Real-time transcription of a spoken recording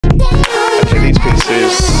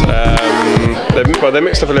They're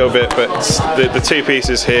mixed up a little bit, but the two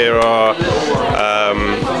pieces here are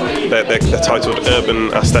they're titled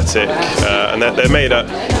Urban Aesthetic, and they're made up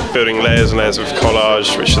building layers and layers of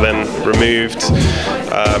collage, which are then removed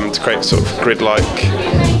to create sort of grid-like,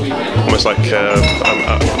 almost like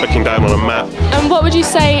looking down on a map. And what would you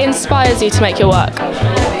say inspires you to make your work?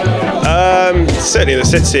 Certainly in the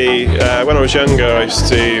city. When I was younger, I used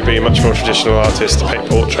to be a much more traditional artist to paint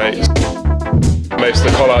portraits. Most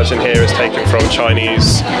of the collage in here is taken from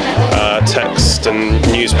Chinese text and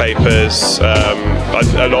newspapers.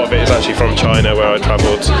 A lot of it is actually from China, where I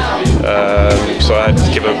travelled, so I had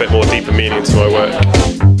to give a bit more deeper meaning to my work.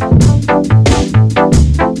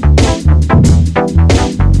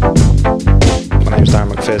 My name's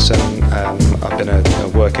Darren McPherson. I've been a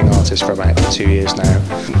working artist for about 2 years now.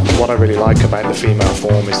 What I really like about the female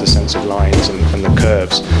form is the sense of lines and the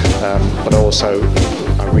curves, but also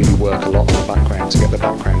I really work a lot on the background to get the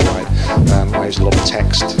background right. I use a lot of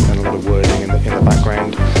text and a lot of wording in the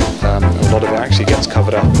background. A lot of it actually gets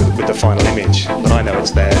covered up with the final image, but I know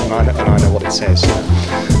it's there and I know what it says.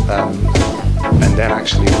 And then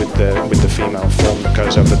actually with the female form that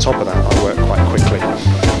goes over the top of that, I work quite quickly.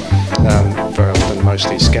 Very often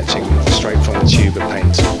mostly sketching straight from the tube of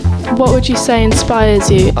paint. What would you say inspires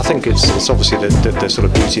you? I think it's obviously the sort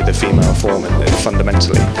of beauty of the female form, and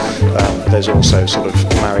fundamentally there's also sort of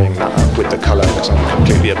marrying that up with the colour, because I'm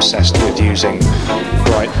completely obsessed with using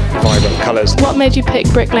bright, vibrant colours. What made you pick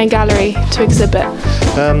Brick Lane Gallery to exhibit?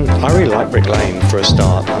 I really like Brick Lane for a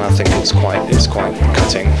start, and I think it's quite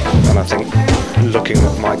cutting, and I think looking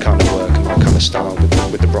at my kind of work and my kind of style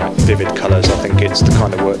with the bright, vivid colours, I think it's the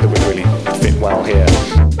kind of work that would really fit well here.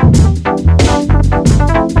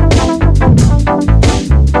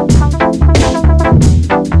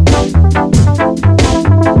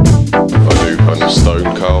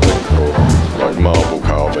 Stone carving or like marble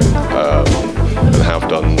carving, and have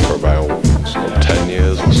done for about sort of 10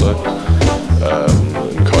 years or so,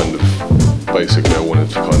 and kind of basically I wanted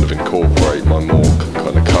to kind of incorporate my more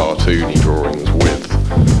kind of cartoony drawings with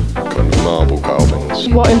kind of marble carvings.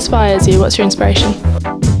 What inspires you? What's your inspiration?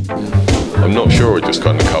 I'm not sure, it just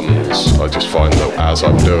kind of comes, I just find that as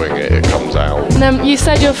I'm doing it, it comes out. And, you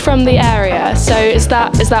said you're from the area, so is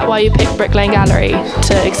that why you picked Brick Lane Gallery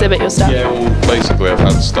to exhibit your stuff? Yeah, well, basically I've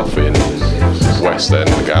had stuff in West End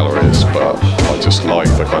galleries, but I just like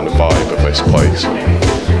the kind of vibe of this place.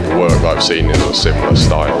 The work I've seen is a similar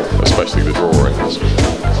style, especially the drawings,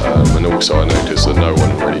 and also I noticed that no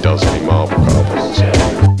one really does any marble carvings.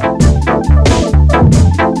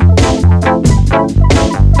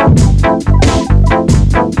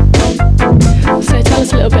 Tell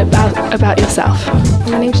us a little bit about yourself.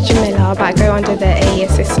 My name's Jamila, but I go under the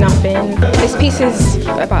alias It's Nothing. This piece is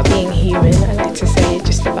about being human, I like to say,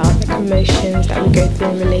 just about the emotions that we go through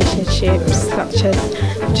in relationships, such as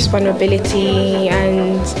just vulnerability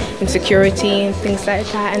and insecurity and things like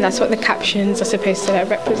that, and that's what the captions are supposed to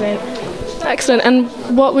represent. Excellent. And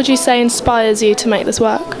what would you say inspires you to make this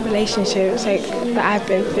work? Relationships that I've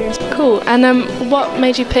been through. Cool. And what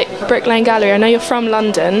made you pick Brick Lane Gallery? I know you're from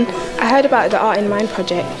London. I heard about the Art in Mind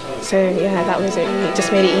project, so yeah, that was it. It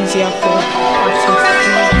just made it easier for artists.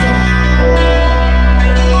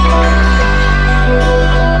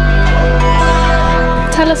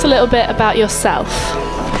 Tell us a little bit about yourself.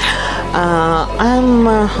 I'm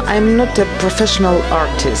not a professional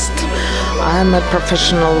artist. I'm a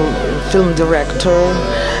professional film director,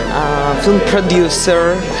 film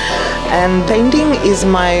producer, and painting is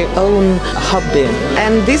my own hobby.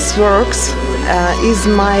 And this works is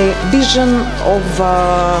my vision of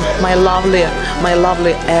my lovely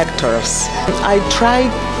actors. I try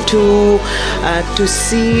to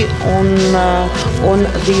see on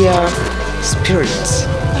their spirits.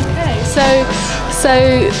 Okay, so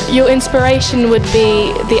your inspiration would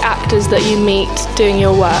be the actors that you meet doing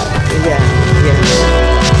your work? Yeah.